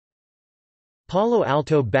Palo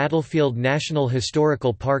Alto Battlefield National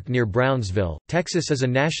Historical Park near Brownsville, Texas is a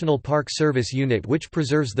National Park Service unit which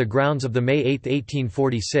preserves the grounds of the May 8,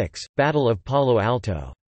 1846, Battle of Palo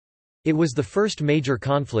Alto. It was the first major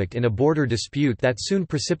conflict in a border dispute that soon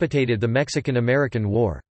precipitated the Mexican-American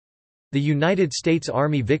War. The United States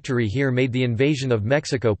Army victory here made the invasion of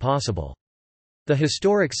Mexico possible. The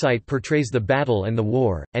historic site portrays the battle and the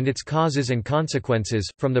war, and its causes and consequences,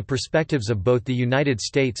 from the perspectives of both the United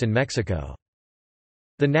States and Mexico.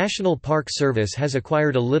 The National Park Service has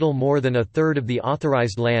acquired a little more than a third of the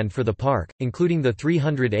authorized land for the park, including the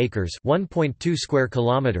 300 acres (1.2 square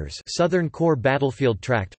kilometers) Southern Core Battlefield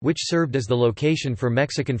Tract, which served as the location for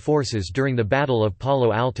Mexican forces during the Battle of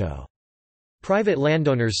Palo Alto. Private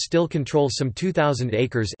landowners still control some 2,000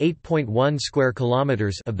 acres (8.1 square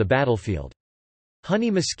kilometers) of the battlefield.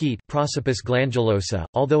 Honey mesquite, Prosopis glandulosa,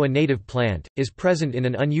 although a native plant, is present in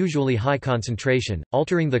an unusually high concentration,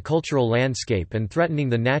 altering the cultural landscape and threatening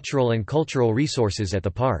the natural and cultural resources at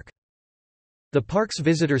the park. The park's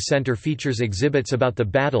visitor center features exhibits about the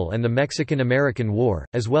battle and the Mexican-American War,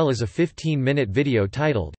 as well as a 15-minute video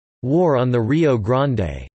titled, "War on the Rio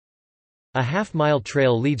Grande." A half-mile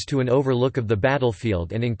trail leads to an overlook of the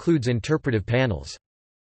battlefield and includes interpretive panels.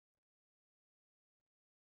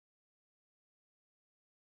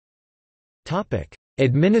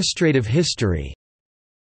 Administrative history.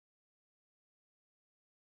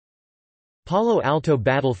 Palo Alto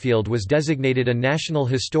Battlefield was designated a National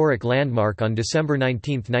Historic Landmark on December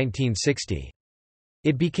 19, 1960.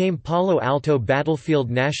 It became Palo Alto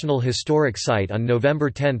Battlefield National Historic Site on November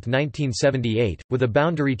 10, 1978, with a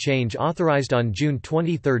boundary change authorized on June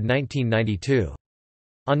 23, 1992.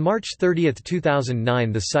 On March 30,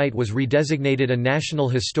 2009 the site was redesignated a National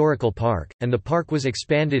Historical Park, and the park was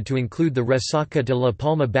expanded to include the Resaca de la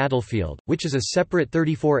Palma Battlefield, which is a separate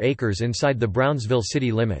 34 acres inside the Brownsville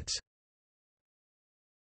city limits.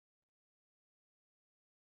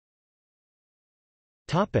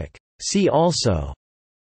 See also: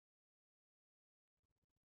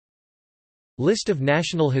 List of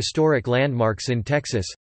National Historic Landmarks in Texas,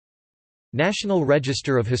 National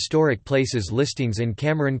Register of Historic Places listings in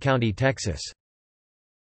Cameron County, Texas.